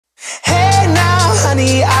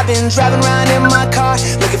I've been driving around in my car,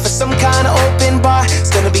 looking for some kind of open bar. It's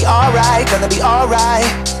gonna be alright, gonna be alright.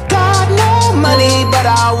 Got no money, but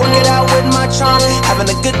I'll work it out with my charm. Having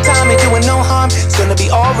a good time and doing no harm. It's gonna be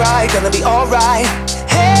alright, gonna be alright.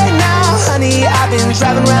 Hey now, honey, I've been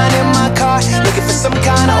driving around in my car, looking for some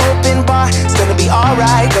kind of open bar. It's gonna be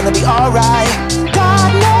alright, gonna be alright. Got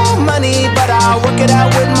no money, but I'll work it out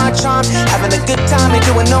with my charm. Having a good time and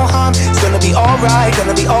doing no harm. It's gonna be alright,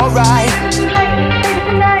 gonna be alright.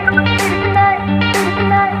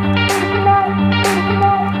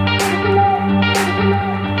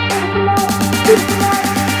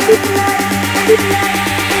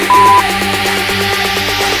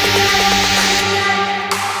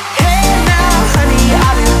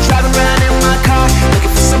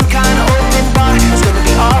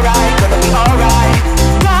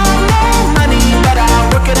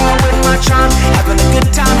 Having a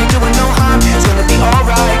good time and doing no harm. It's gonna be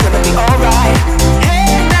alright, gonna be alright.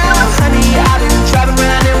 Hey now, honey, I've been driving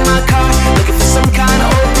around in my car, looking for some kind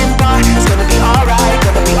of open bar. It's gonna be alright,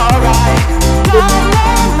 gonna be alright. Got no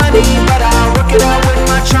money, but I'll work it out.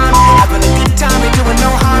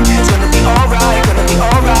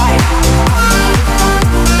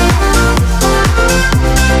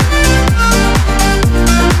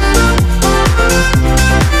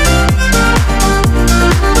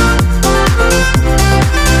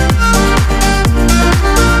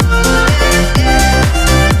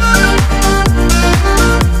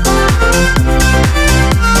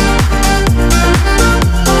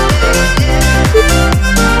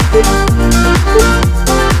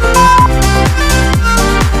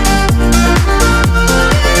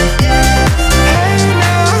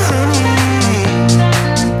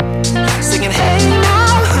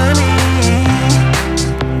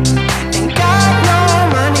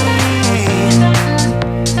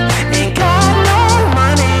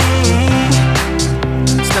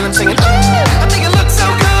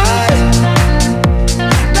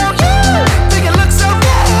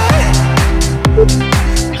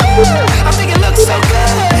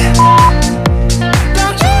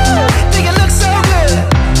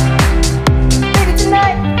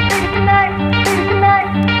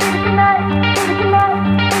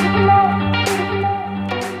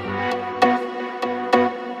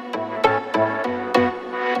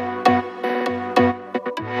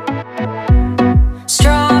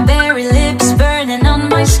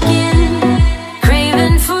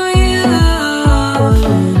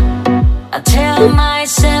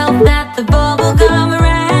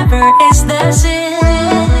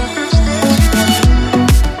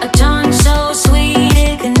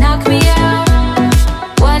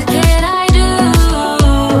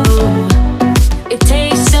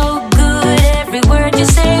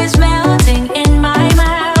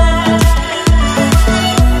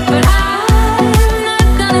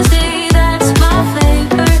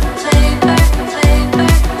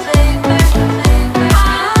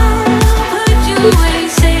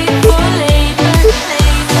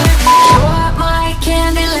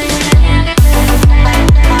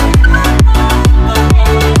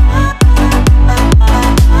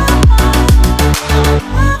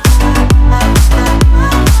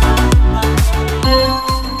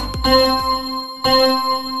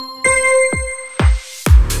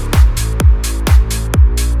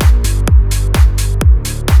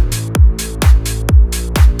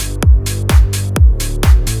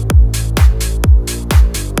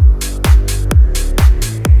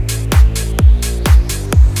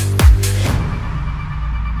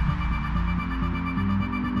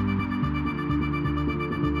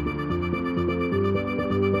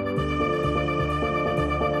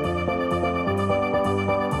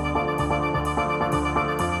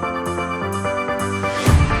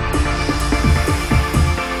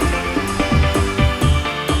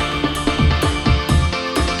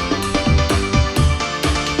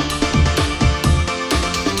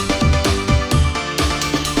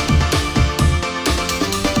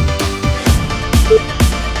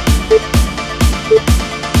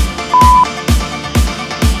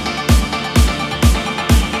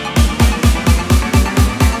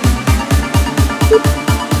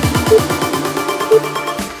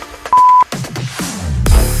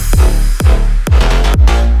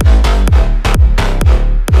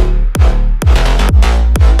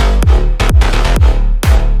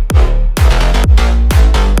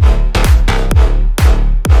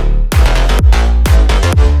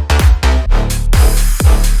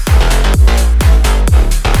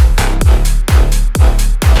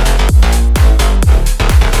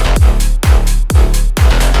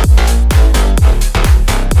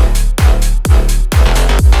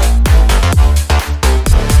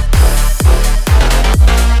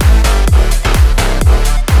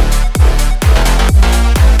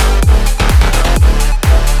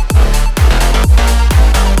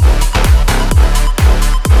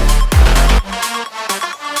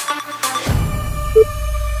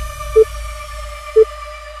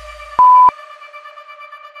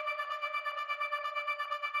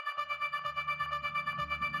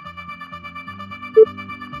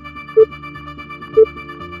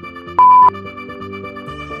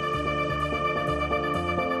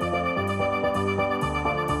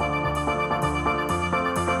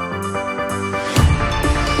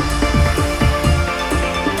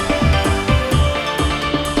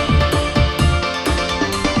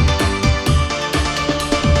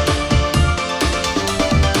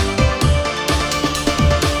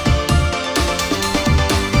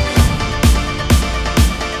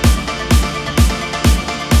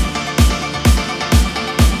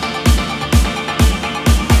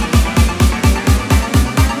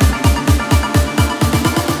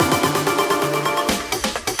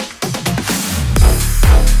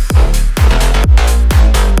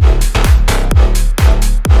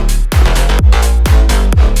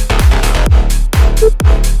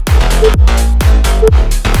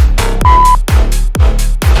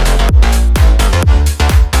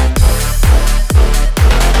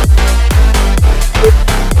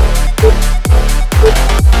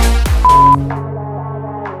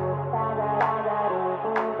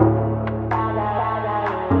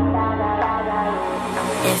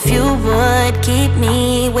 If you would keep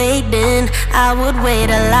me waiting, I would wait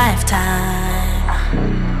a lifetime.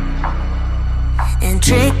 In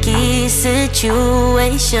tricky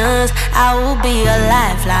situations, I will be a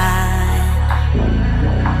lifeline.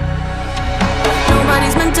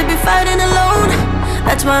 Nobody's meant to be fighting alone.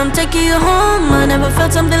 That's why I'm taking you home. I never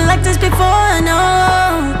felt something like this before, no.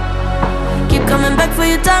 Keep coming back for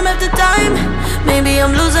you time after time. Maybe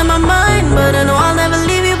I'm losing my mind, but I know I'll never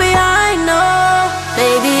leave you behind, no.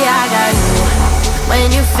 Baby, I got you.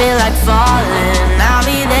 When you feel like falling, I'll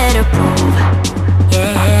be there to prove,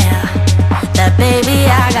 yeah, that baby,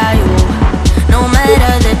 I got you. No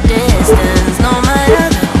matter the distance, no matter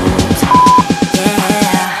the hoops,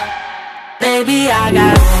 yeah, baby, I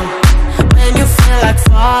got you. When you feel like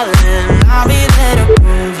falling, I'll be there to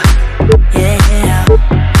prove, yeah,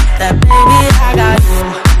 that baby, I got you.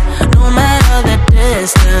 No matter the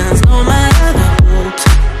distance, no matter the hoops,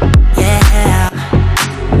 yeah,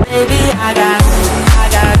 baby, I got you. I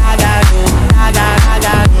got you. I got you.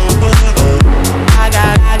 I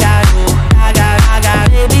got you. I got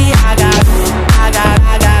you. Baby, I got you. I got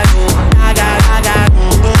you. I got you. I got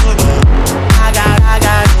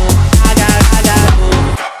you.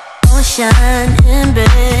 Ocean in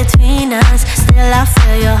between us, still I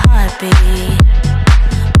feel your heartbeat.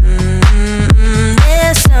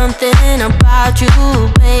 There's something about you,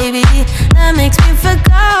 baby, that makes me feel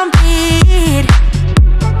complete.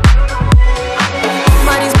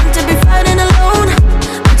 Nobody's meant to be fighting alone.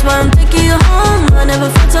 That's why I'm taking you home. I never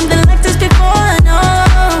felt something like this before, no.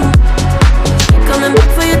 Keep coming back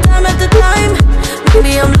for you time after time.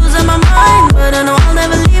 Maybe I'm losing my mind, but I know I'll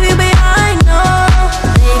never leave you behind, no.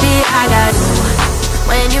 Baby, I got you.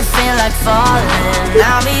 When you feel like falling,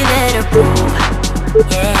 I'll be there to prove,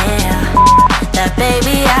 yeah, that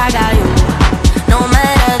baby, I got you. No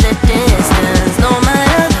matter the distance, no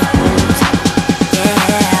matter the hoops,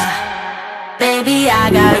 yeah, baby,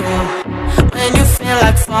 I got you. When you feel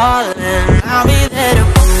like falling, I'll be there to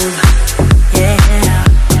prove, yeah,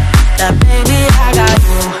 that baby, I got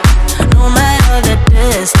you. No matter the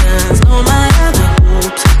distance, no matter the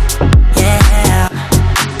hoops, yeah,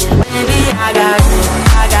 baby, I got you.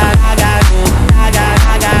 I got you. I got you.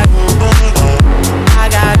 I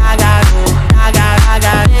got you. I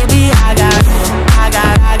got you. Baby, I got you. I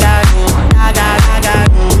got you. I got you. I got you. I got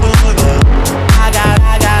you.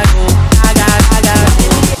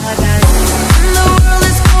 And the world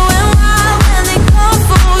is going wild when they come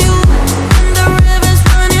for you, and the river's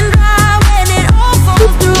running dry when it all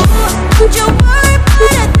falls through. Don't you worry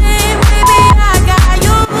about a thing, baby, I got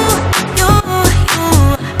you.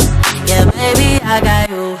 Yeah, baby, I got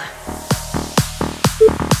you.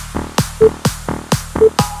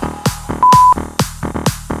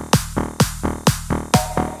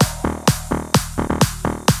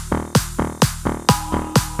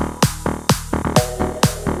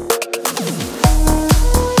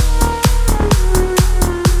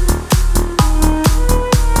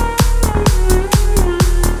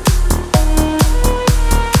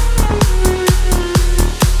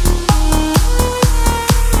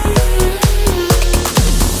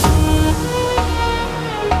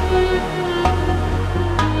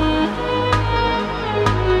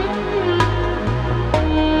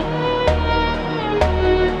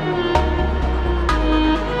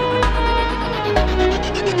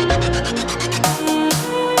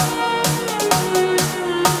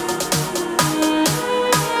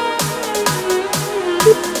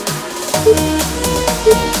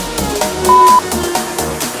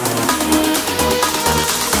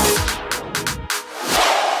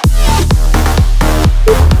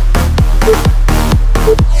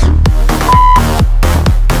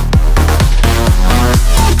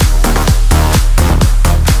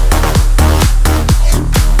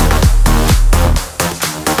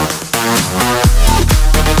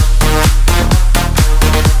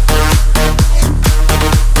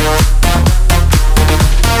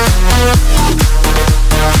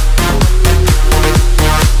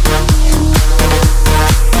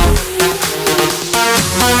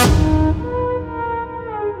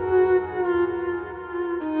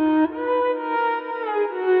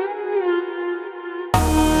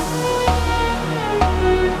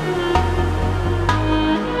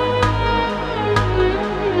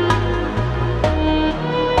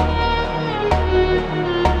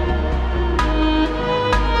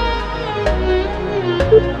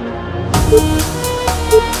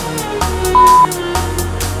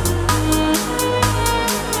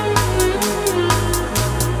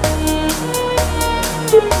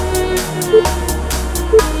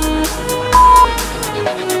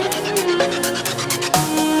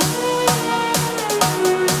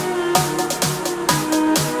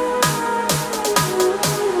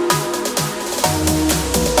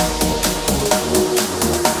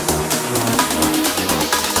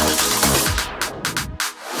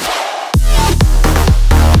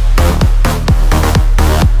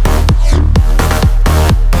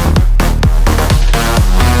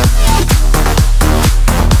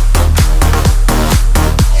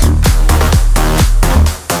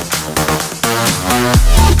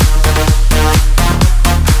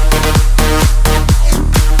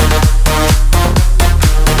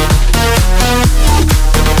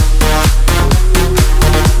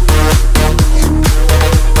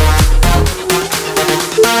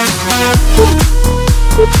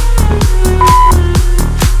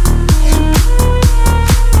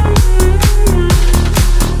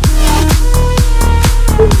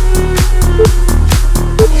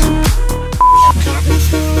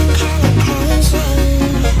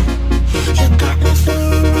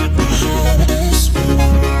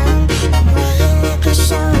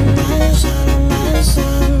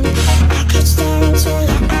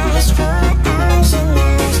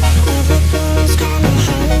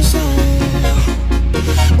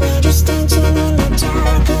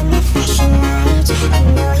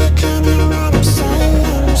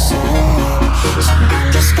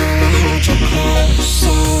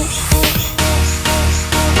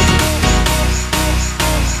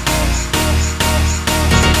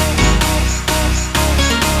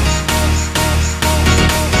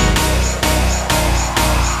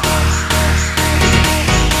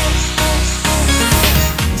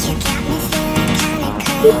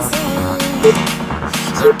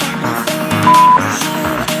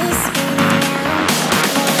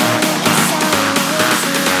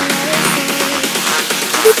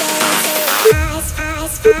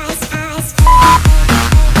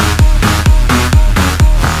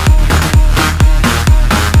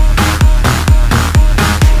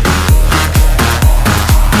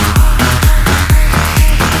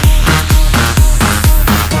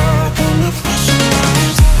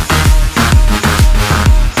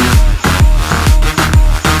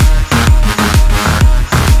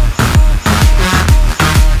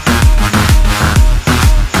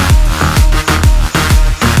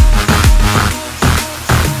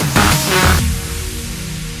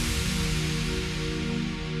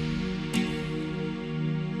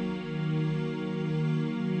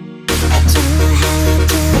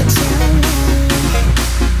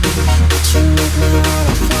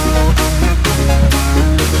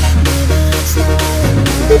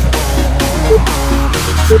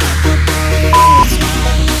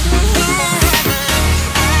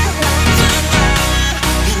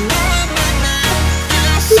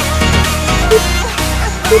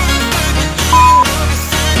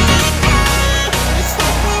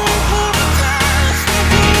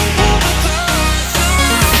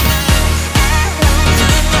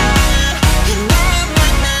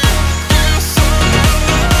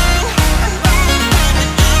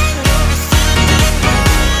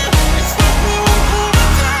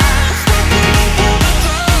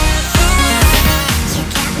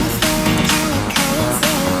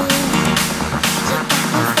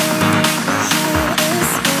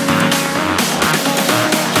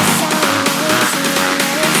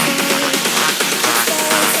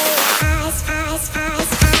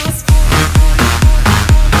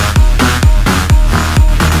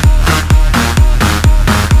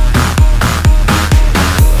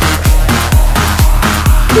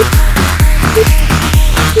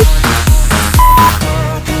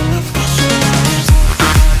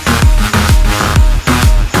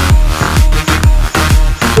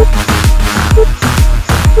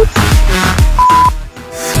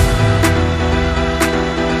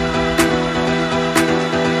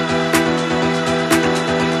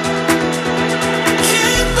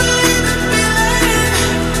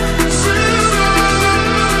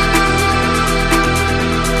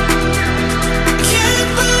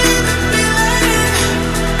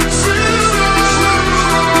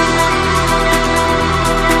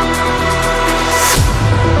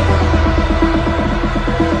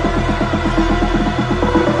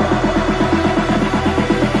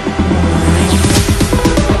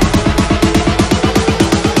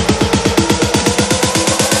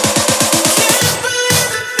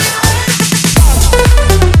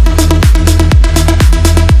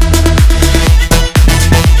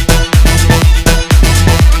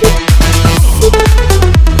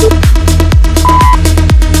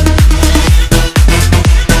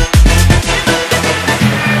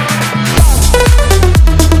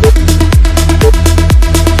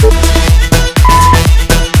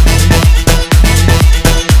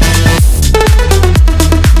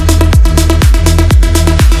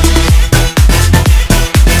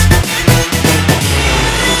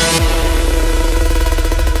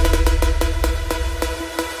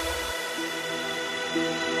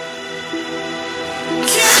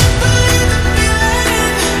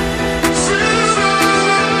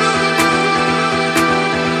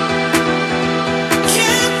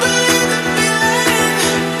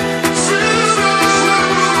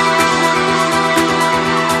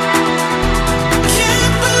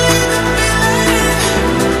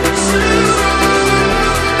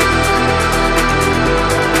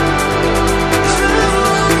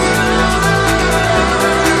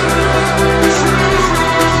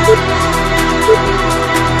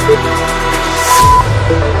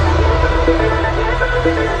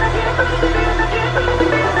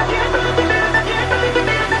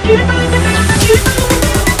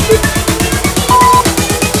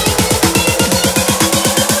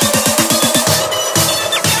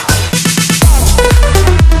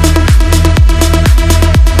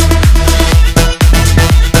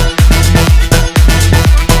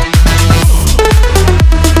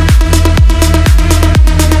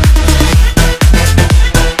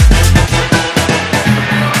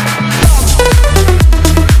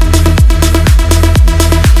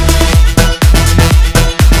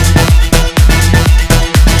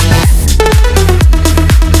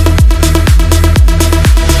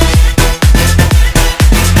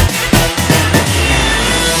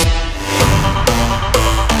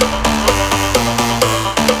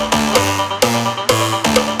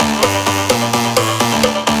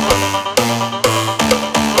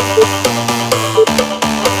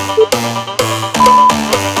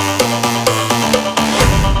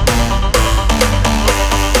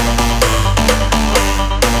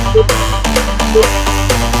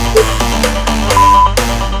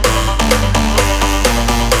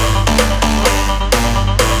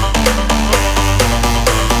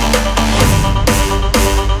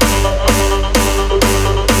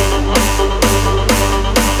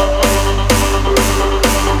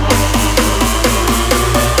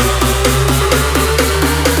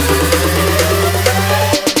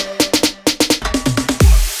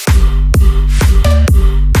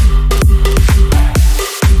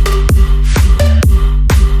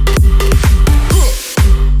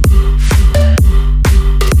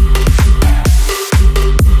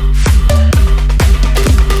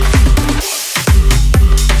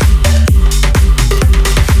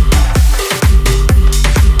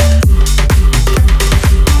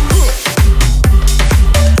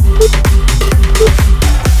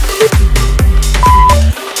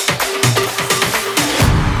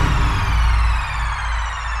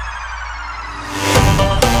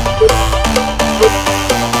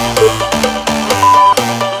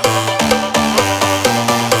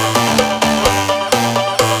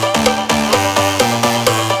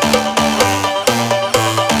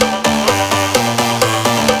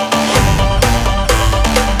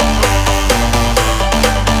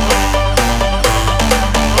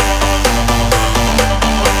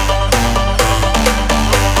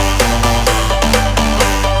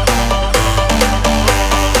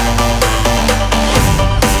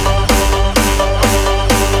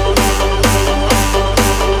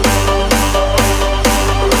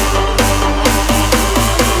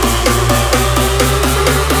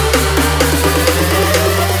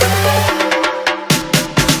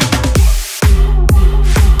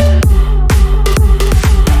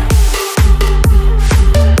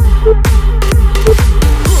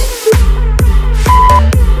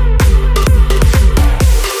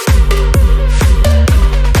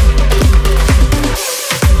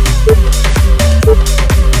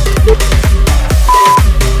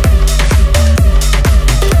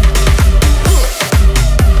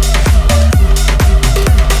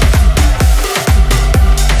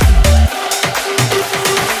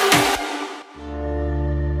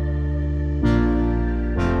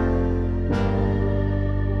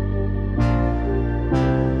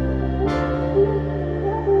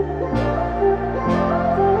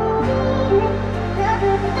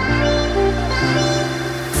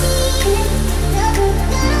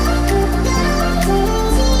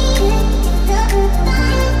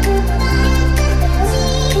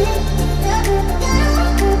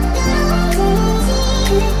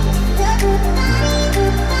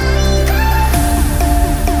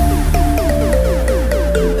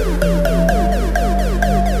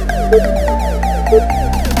 Dumbbell